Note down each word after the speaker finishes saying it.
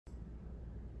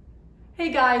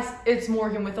Hey guys, it's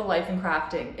Morgan with A Life in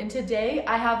Crafting, and today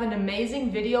I have an amazing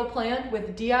video planned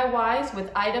with DIYs with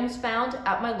items found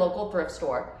at my local thrift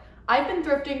store. I've been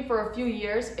thrifting for a few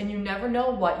years and you never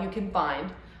know what you can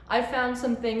find. I've found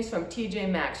some things from TJ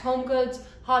Maxx Home Goods,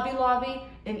 Hobby Lobby,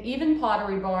 and even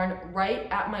Pottery Barn right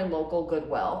at my local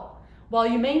Goodwill. While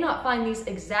you may not find these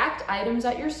exact items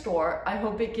at your store, I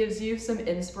hope it gives you some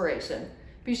inspiration.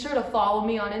 Be sure to follow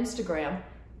me on Instagram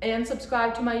and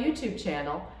subscribe to my YouTube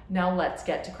channel. Now let's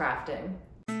get to crafting.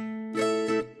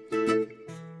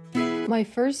 My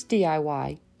first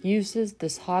DIY uses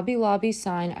this Hobby Lobby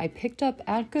sign I picked up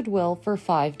at Goodwill for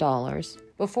 $5.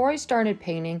 Before I started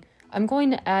painting, I'm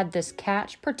going to add this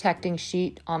catch protecting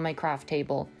sheet on my craft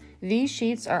table. These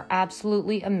sheets are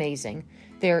absolutely amazing.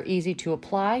 They are easy to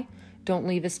apply, don't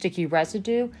leave a sticky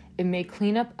residue, and make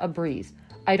cleanup a breeze.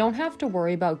 I don't have to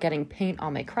worry about getting paint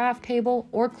on my craft table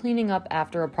or cleaning up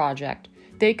after a project.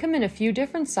 They come in a few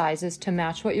different sizes to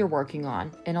match what you're working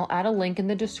on, and I'll add a link in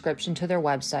the description to their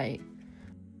website.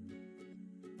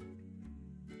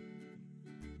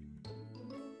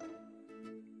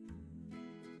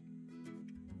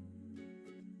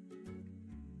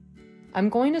 I'm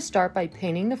going to start by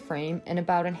painting the frame and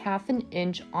about a half an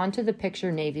inch onto the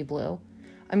picture navy blue.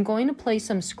 I'm going to place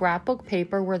some scrapbook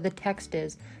paper where the text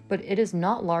is, but it is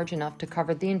not large enough to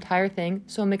cover the entire thing,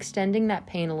 so I'm extending that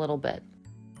paint a little bit.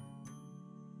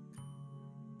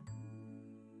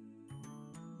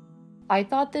 I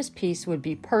thought this piece would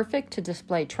be perfect to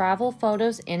display travel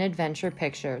photos and adventure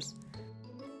pictures.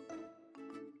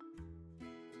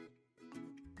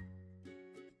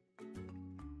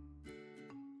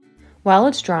 While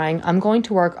it's drying, I'm going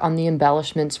to work on the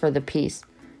embellishments for the piece.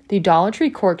 The Dollar Tree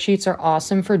cork sheets are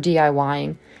awesome for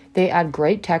DIYing. They add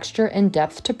great texture and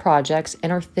depth to projects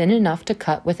and are thin enough to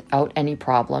cut without any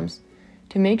problems.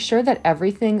 To make sure that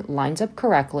everything lines up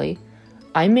correctly,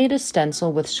 I made a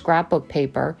stencil with scrapbook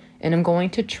paper and I'm going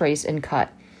to trace and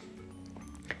cut.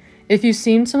 If you've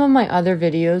seen some of my other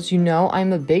videos, you know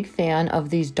I'm a big fan of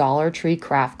these Dollar Tree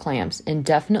craft clamps and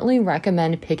definitely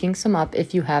recommend picking some up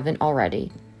if you haven't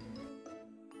already.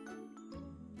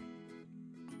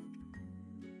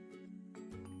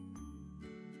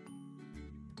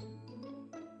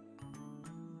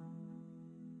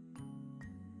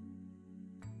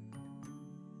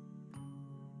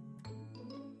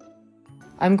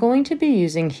 I'm going to be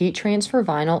using heat transfer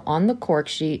vinyl on the cork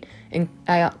sheet, and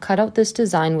I cut out this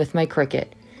design with my Cricut.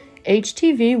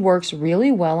 HTV works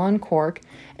really well on cork,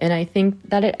 and I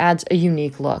think that it adds a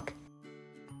unique look.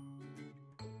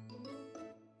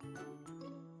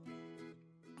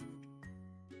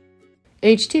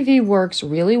 HTV works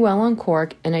really well on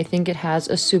cork, and I think it has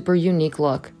a super unique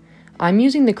look. I'm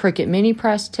using the Cricut mini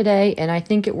press today, and I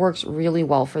think it works really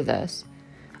well for this.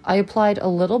 I applied a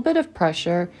little bit of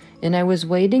pressure and I was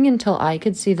waiting until I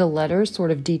could see the letters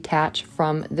sort of detach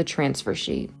from the transfer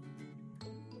sheet.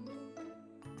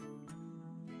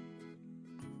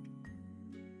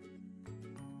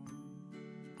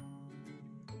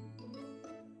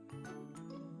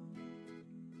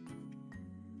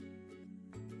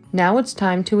 Now it's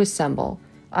time to assemble.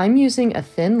 I'm using a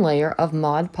thin layer of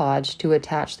Mod Podge to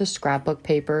attach the scrapbook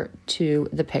paper to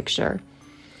the picture.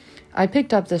 I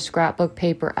picked up the scrapbook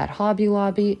paper at Hobby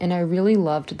Lobby and I really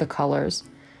loved the colors.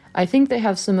 I think they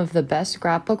have some of the best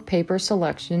scrapbook paper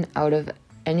selection out of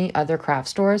any other craft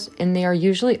stores, and they are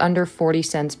usually under 40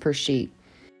 cents per sheet.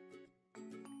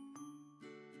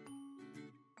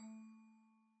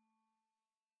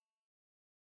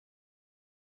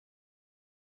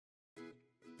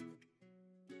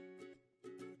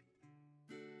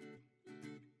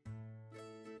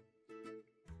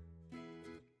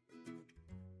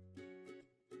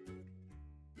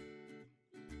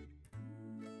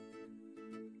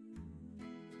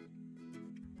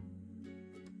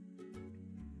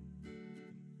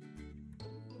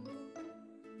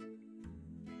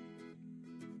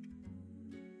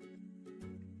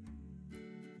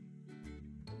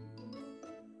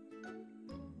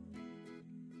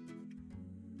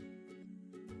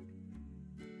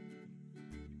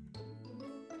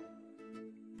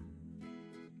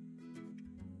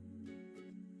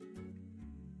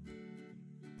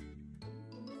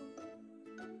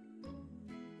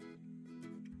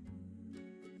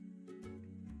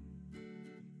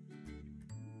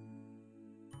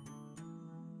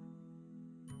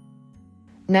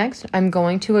 Next, I'm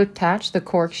going to attach the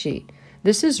cork sheet.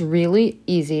 This is really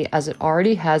easy as it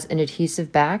already has an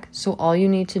adhesive back, so all you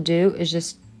need to do is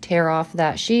just tear off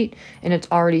that sheet and it's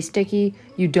already sticky.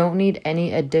 You don't need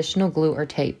any additional glue or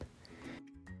tape.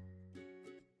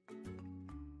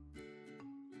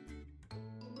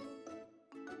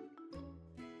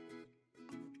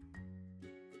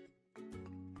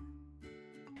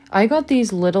 I got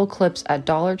these little clips at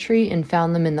Dollar Tree and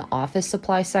found them in the office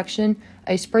supply section.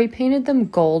 I spray painted them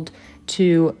gold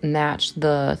to match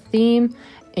the theme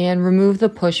and remove the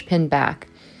push pin back.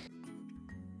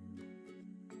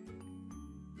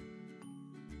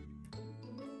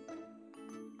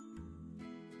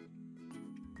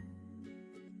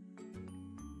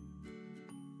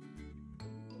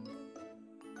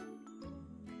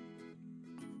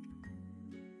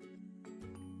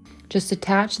 Just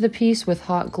attach the piece with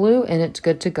hot glue and it's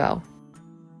good to go.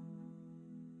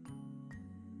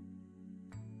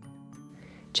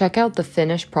 Check out the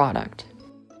finished product.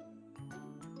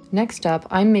 Next up,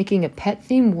 I'm making a pet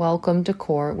theme welcome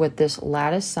decor with this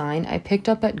lattice sign I picked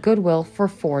up at Goodwill for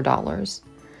 $4.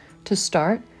 To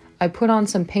start, I put on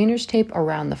some painter's tape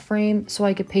around the frame so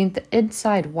I could paint the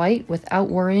inside white without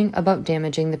worrying about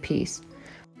damaging the piece.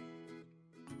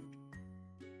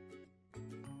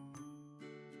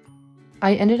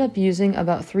 I ended up using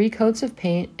about 3 coats of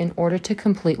paint in order to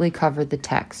completely cover the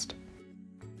text.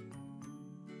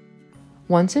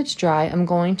 Once it's dry, I'm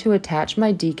going to attach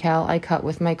my decal I cut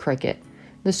with my Cricut.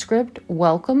 The script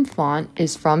Welcome font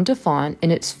is from DaFont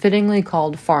and it's fittingly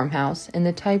called Farmhouse, and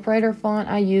the typewriter font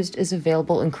I used is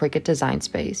available in Cricut Design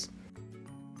Space.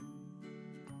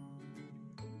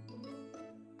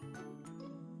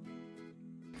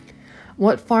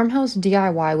 What farmhouse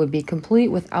DIY would be complete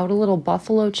without a little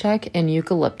buffalo check and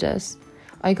eucalyptus?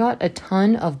 I got a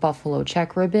ton of buffalo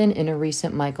check ribbon in a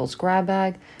recent Michaels grab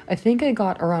bag. I think I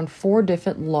got around 4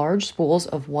 different large spools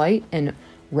of white and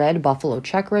red buffalo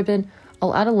check ribbon.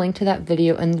 I'll add a link to that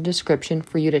video in the description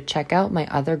for you to check out my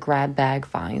other grab bag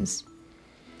finds.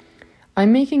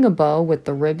 I'm making a bow with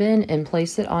the ribbon and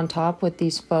place it on top with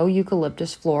these faux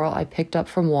eucalyptus floral I picked up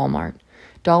from Walmart.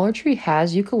 Dollar Tree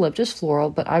has eucalyptus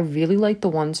floral, but I really like the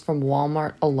ones from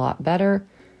Walmart a lot better.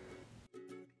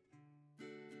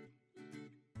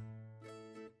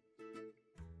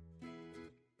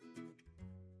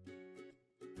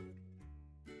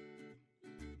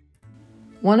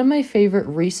 One of my favorite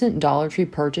recent Dollar Tree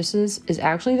purchases is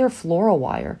actually their floral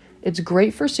wire. It's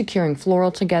great for securing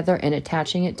floral together and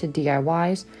attaching it to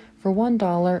DIYs. For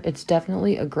 $1, it's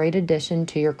definitely a great addition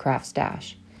to your craft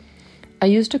stash. I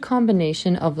used a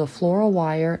combination of the floral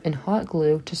wire and hot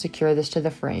glue to secure this to the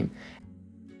frame.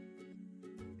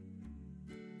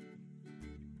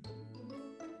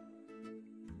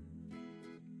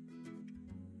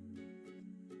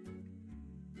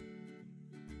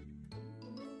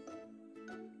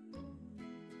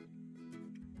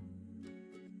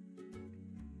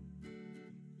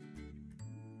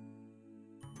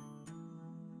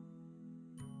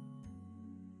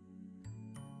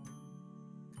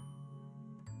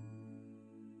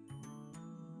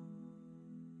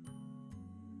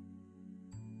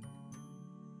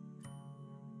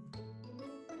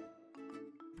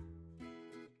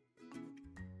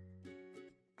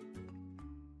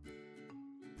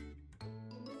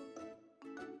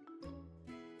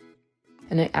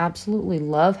 And I absolutely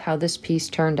love how this piece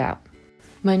turned out.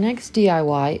 My next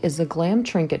DIY is the glam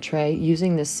trinket tray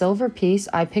using this silver piece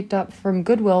I picked up from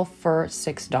Goodwill for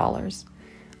 $6.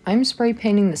 I'm spray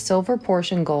painting the silver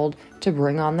portion gold to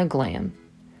bring on the glam.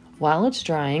 While it's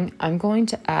drying, I'm going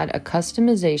to add a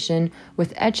customization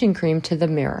with etching cream to the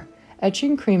mirror.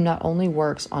 Etching cream not only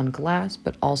works on glass,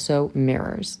 but also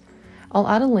mirrors. I'll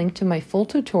add a link to my full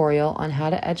tutorial on how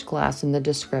to etch glass in the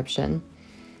description.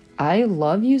 I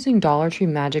love using Dollar Tree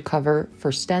Magic Cover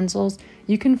for stencils.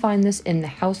 You can find this in the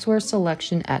houseware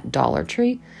section at Dollar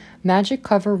Tree. Magic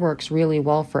Cover works really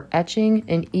well for etching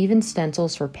and even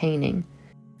stencils for painting.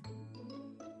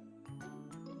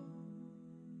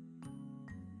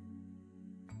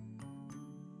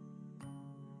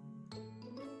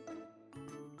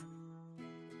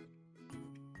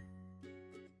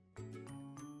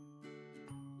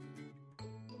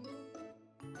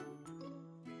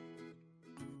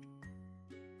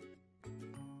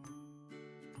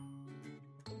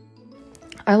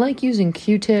 I like using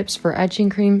Q-tips for etching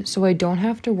cream so I don't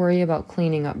have to worry about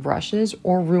cleaning up brushes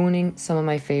or ruining some of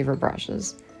my favorite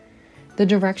brushes. The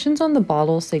directions on the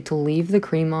bottle say to leave the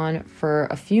cream on for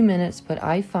a few minutes, but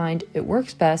I find it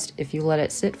works best if you let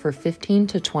it sit for 15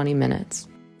 to 20 minutes.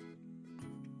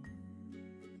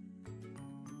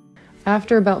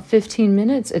 After about 15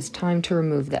 minutes, it's time to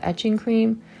remove the etching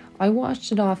cream. I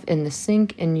washed it off in the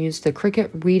sink and used the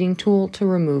Cricut reading tool to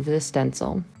remove the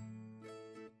stencil.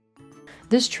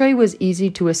 This tray was easy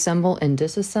to assemble and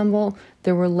disassemble.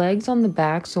 There were legs on the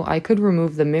back so I could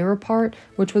remove the mirror part,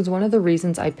 which was one of the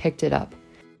reasons I picked it up.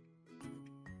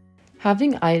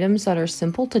 Having items that are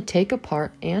simple to take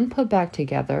apart and put back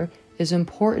together is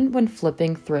important when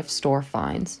flipping thrift store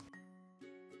finds.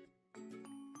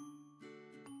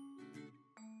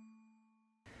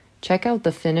 check out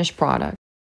the finished product.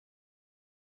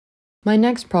 My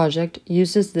next project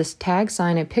uses this tag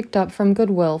sign I picked up from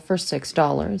Goodwill for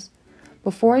 $6.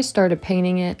 Before I started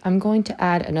painting it, I'm going to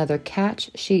add another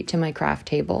catch sheet to my craft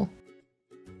table.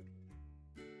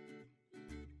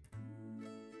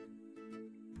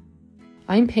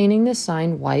 I'm painting this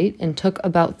sign white and took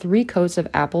about 3 coats of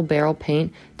apple barrel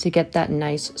paint to get that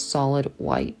nice solid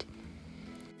white.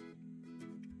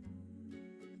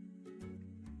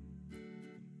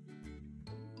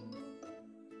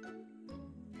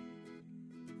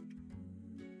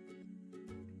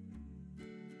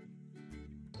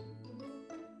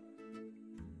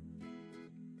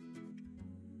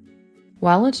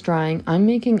 While it's drying, I'm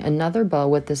making another bow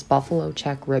with this buffalo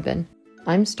check ribbon.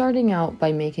 I'm starting out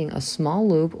by making a small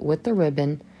loop with the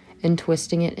ribbon and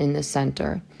twisting it in the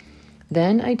center.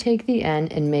 Then I take the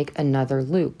end and make another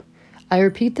loop. I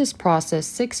repeat this process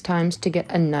 6 times to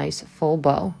get a nice full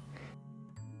bow.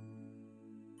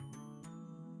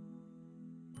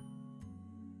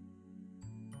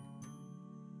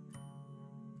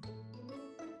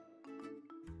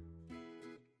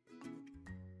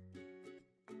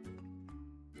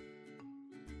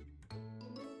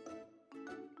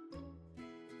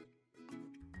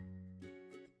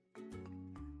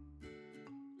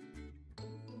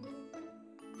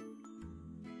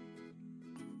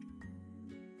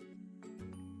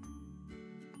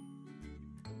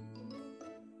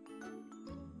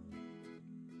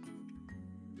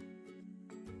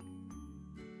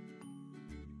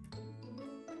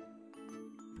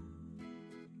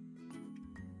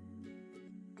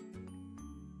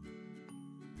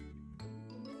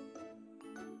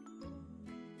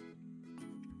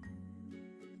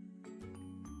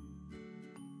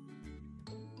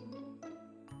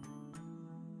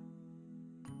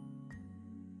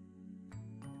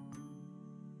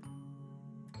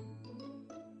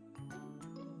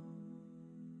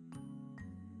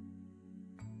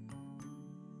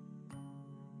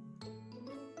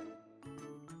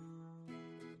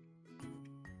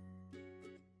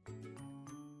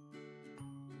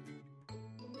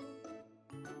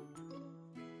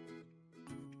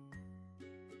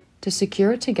 To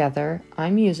secure it together,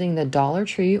 I'm using the Dollar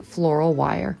Tree floral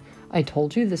wire. I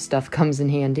told you this stuff comes in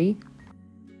handy.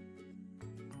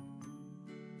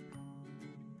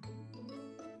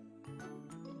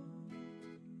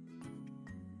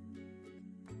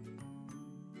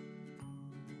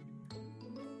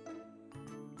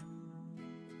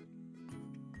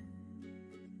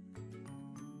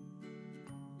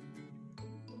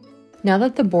 Now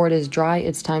that the board is dry,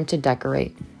 it's time to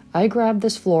decorate. I grabbed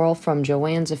this floral from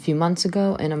Joann's a few months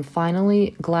ago, and I'm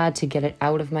finally glad to get it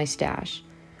out of my stash.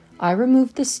 I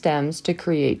removed the stems to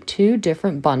create 2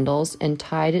 different bundles and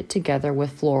tied it together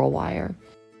with floral wire.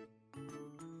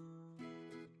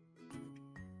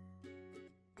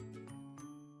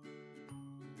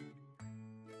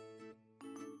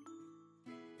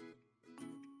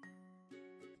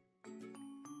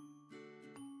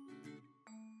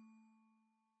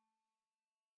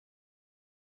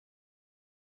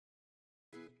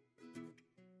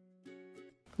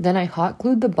 Then I hot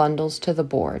glued the bundles to the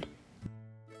board.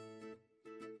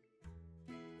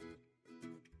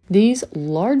 These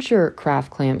larger craft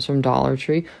clamps from Dollar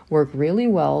Tree work really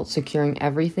well, securing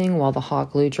everything while the hot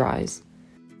glue dries.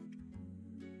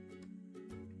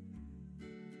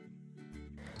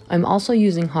 I'm also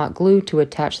using hot glue to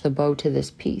attach the bow to this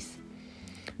piece.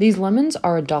 These lemons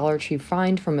are a Dollar Tree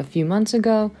find from a few months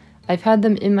ago. I've had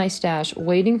them in my stash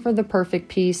waiting for the perfect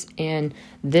piece, and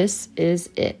this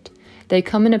is it. They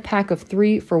come in a pack of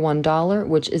 3 for $1,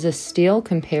 which is a steal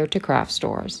compared to craft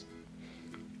stores.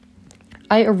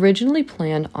 I originally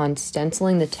planned on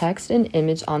stenciling the text and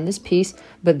image on this piece,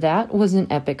 but that was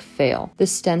an epic fail. The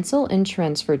stencil and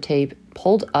transfer tape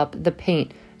pulled up the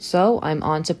paint, so I'm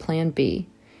on to plan B.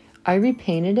 I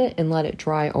repainted it and let it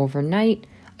dry overnight.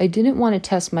 I didn't want to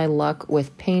test my luck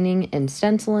with painting and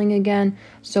stenciling again,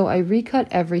 so I recut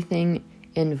everything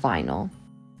in vinyl.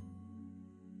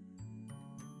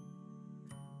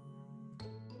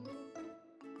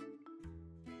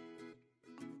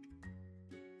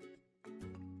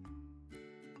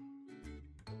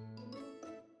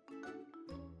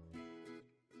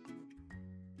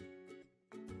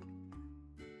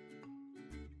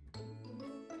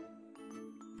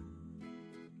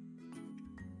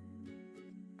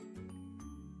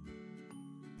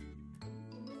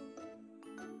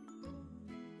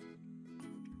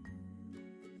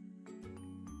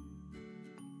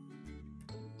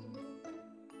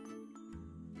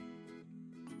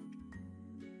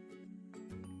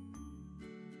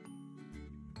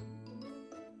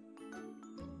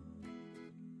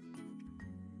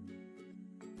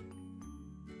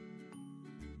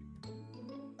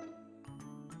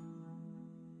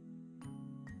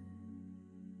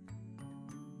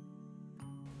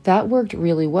 That worked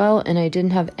really well, and I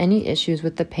didn't have any issues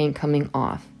with the paint coming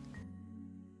off.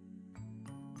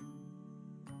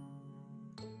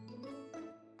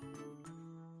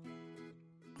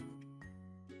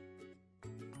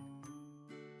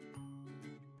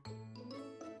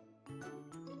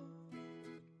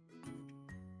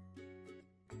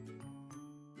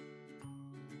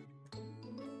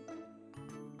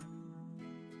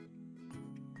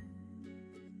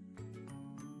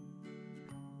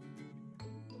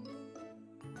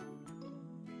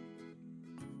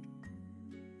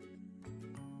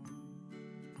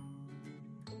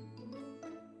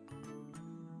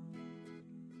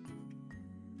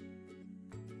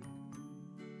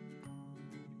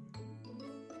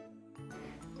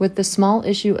 With the small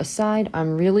issue aside,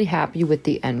 I'm really happy with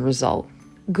the end result.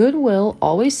 Goodwill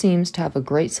always seems to have a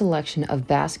great selection of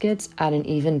baskets at an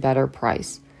even better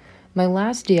price. My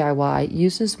last DIY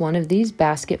uses one of these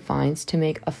basket finds to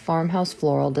make a farmhouse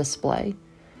floral display.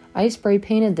 I spray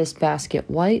painted this basket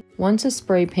white. Once the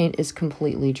spray paint is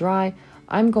completely dry,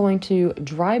 I'm going to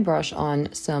dry brush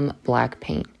on some black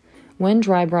paint. When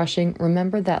dry brushing,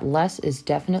 remember that less is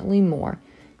definitely more.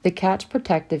 The catch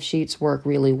protective sheets work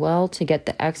really well to get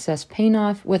the excess paint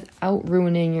off without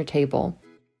ruining your table.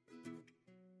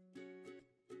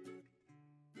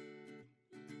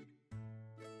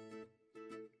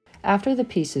 After the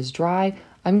piece is dry,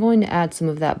 I'm going to add some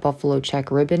of that buffalo check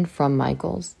ribbon from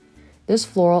Michaels. This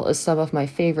floral is some of my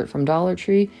favorite from Dollar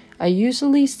Tree. I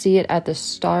usually see it at the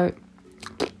start.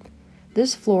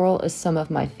 This floral is some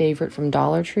of my favorite from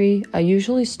Dollar Tree. I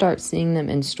usually start seeing them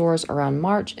in stores around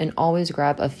March and always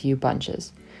grab a few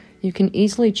bunches. You can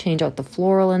easily change out the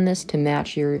floral in this to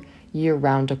match your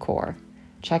year-round decor.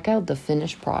 Check out the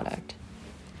finished product.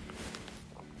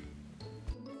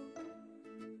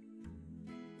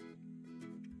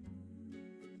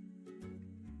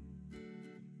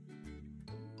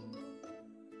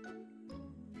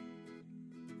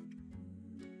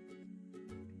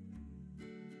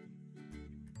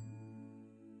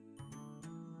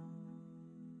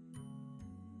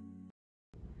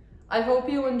 I hope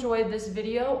you enjoyed this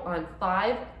video on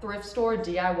 5 thrift store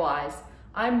DIYs.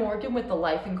 I'm Morgan with The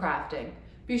Life in Crafting.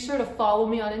 Be sure to follow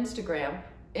me on Instagram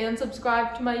and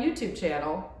subscribe to my YouTube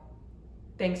channel.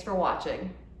 Thanks for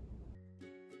watching.